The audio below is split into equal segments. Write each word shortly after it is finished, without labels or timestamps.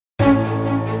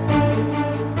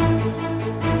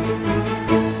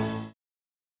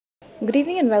Good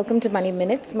evening and welcome to Money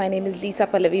Minutes. My name is Lisa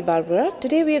Pallavi Barbara.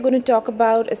 Today we are going to talk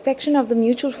about a section of the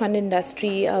mutual fund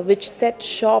industry which set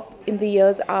shop in the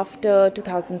years after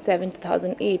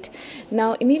 2007-2008.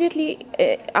 Now, immediately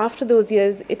after those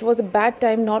years, it was a bad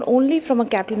time not only from a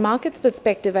capital markets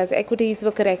perspective as equities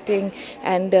were correcting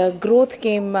and growth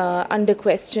came under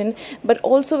question, but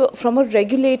also from a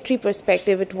regulatory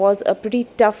perspective, it was a pretty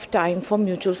tough time for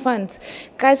mutual funds.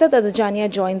 Kayezad E Adajania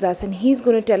joins us and he's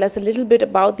going to tell us a little bit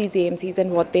about these AMCs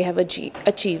and what they have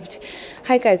achieved.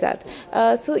 Hi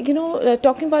Kayezad.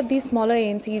 Talking about these smaller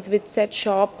AMCs which set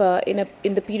shop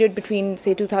in the period between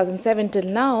say 2007 till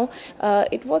now,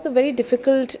 it was a very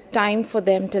difficult time for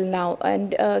them till now.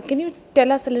 And can you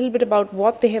tell us a little bit about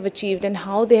what they have achieved and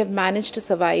how they have managed to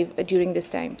survive during this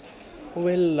time?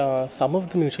 Well, some of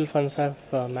the mutual funds have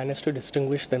managed to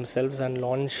distinguish themselves and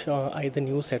launch either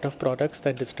new set of products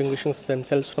that distinguishes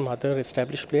themselves from other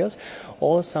established players,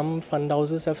 or some fund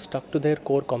houses have stuck to their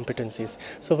core competencies.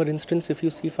 So for instance, if you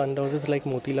see fund houses like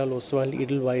Motilal Oswal,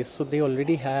 Edelweiss, so they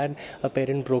already had a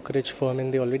parent brokerage firm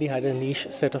and they already had a niche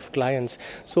set of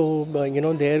clients. So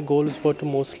their goals were to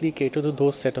mostly cater to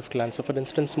those set of clients. So for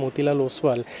instance, Motilal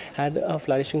Oswal had a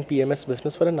flourishing PMS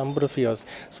business for a number of years.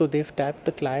 So they've tapped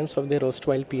the clients of their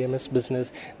erstwhile PMS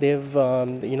business.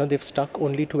 They've stuck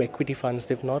only to equity funds.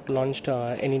 They've not launched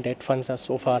any debt funds as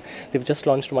so far. They've just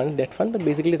launched one debt fund, but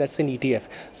basically that's an ETF.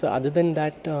 So other than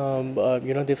that,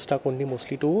 they've stuck only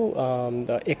mostly to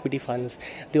the equity funds.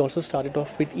 They also started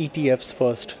off with ETFs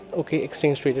first,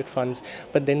 exchange traded funds,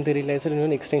 but then they realized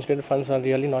that exchange traded funds are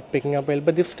really not picking up well.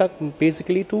 But they've stuck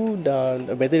basically to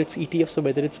whether it's ETFs or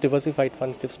whether it's diversified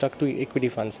funds. They've stuck to equity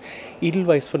funds.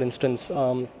 Edelweiss, for instance.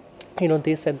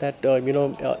 They said that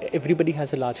everybody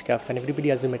has a large cap fund, everybody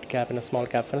has a mid cap and a small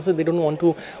cap fund, so they don't want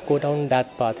to go down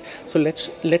that path. So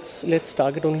let's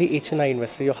target only HNI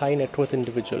investors, your high net worth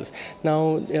individuals.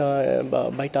 Now,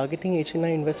 by targeting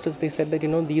HNI investors, they said that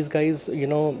these guys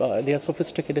they are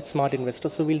sophisticated, smart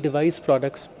investors, so we'll devise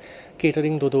products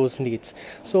catering to those needs.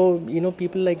 So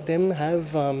people like them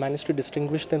have managed to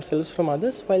distinguish themselves from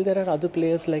others, while there are other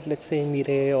players like, let's say,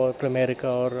 Mire or Pramerica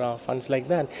or funds like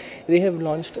that. They have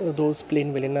launched those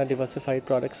plain vanilla diversified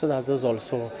products that others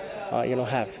also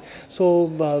have. So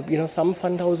some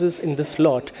fund houses in this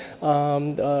lot,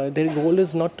 their goal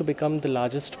is not to become the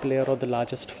largest player or the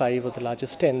largest 5 or the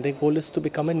largest 10. Their goal is to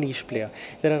become a niche player.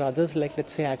 There are others like,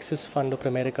 let's say, Axis Fund or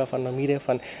Pramerica Fund or Mire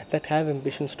Fund that have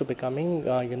ambitions to becoming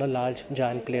large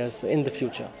giant players in the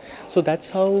future. So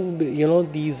that's how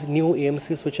these new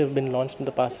AMCs which have been launched in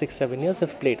the past 6-7 years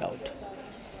have played out.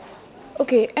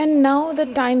 Okay, and now the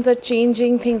times are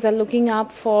changing, things are looking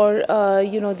up for,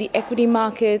 the equity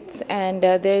markets, and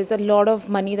there's a lot of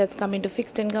money that's come into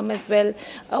fixed income as well.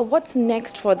 What's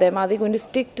next for them? Are they going to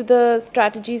stick to the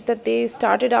strategies that they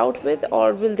started out with,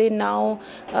 or will they now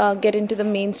get into the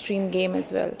mainstream game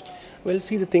as well? Well,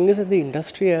 see, the thing is that the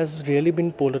industry has really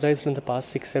been polarized in the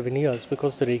past 6-7 years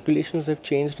because the regulations have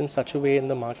changed in such a way and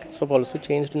the markets have also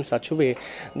changed in such a way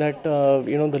that,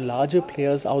 the larger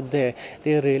players out there,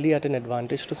 they are really at an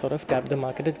advantage to sort of tap the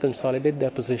market and consolidate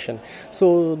their position.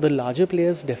 So the larger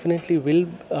players definitely will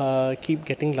keep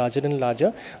getting larger and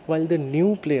larger, while the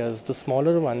new players, the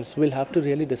smaller ones, will have to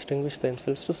really distinguish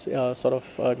themselves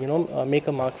to make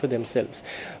a mark for themselves.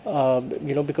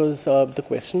 Because the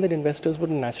question that investors would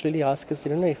naturally ask is,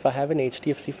 if I have an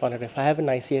HDFC fund or if I have an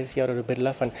ICICI or a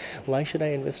Birla fund, why should I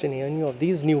invest in any of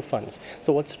these new funds?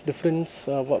 So what's the difference?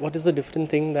 What is the different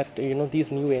thing that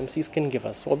these new AMCs can give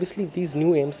us? So obviously, these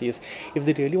new AMCs, if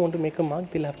they really want to make a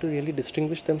mark, they'll have to really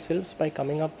distinguish themselves by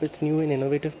coming up with new and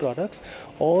innovative products,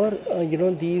 or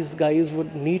these guys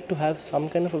would need to have some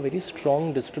kind of a very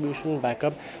strong distribution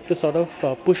backup to sort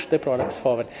of push their products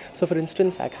forward. So for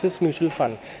instance, Axis Mutual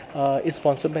Fund is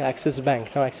sponsored by Axis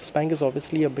Bank. Now Axis Bank is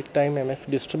obviously a big time MF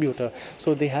distributor,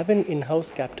 so they have an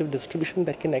in-house captive distribution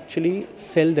that can actually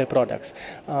sell their products.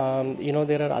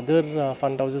 There are other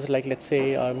fund houses like, let's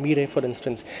say, Mire, for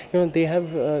instance.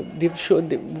 They've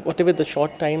shown whatever the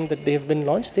short time that they've been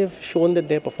launched, they've shown that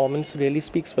their performance really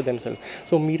speaks for themselves.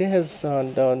 So Mire has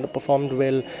performed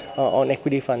well on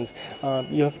equity funds.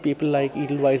 You have people like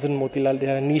Edelweiss and Motilal, they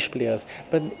are niche players,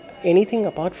 but anything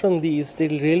apart from these,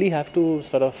 they'll really have to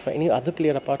any other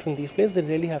player apart from these players, they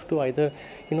really have to either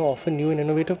offer new and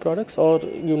innovative products, or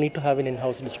you need to have an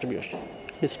in-house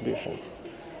distribution.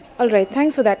 All right,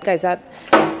 thanks for that, Kayezad.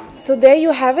 So there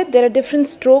you have it. There are different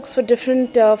strokes for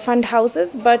different fund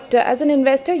houses, but as an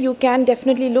investor, you can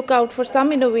definitely look out for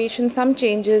some innovation, some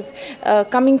changes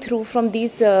coming through from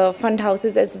these fund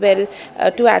houses as well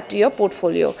to add to your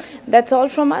portfolio. That's all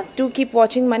from us. Do keep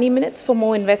watching Money Minutes for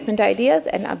more investment ideas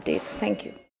and updates. Thank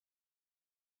you.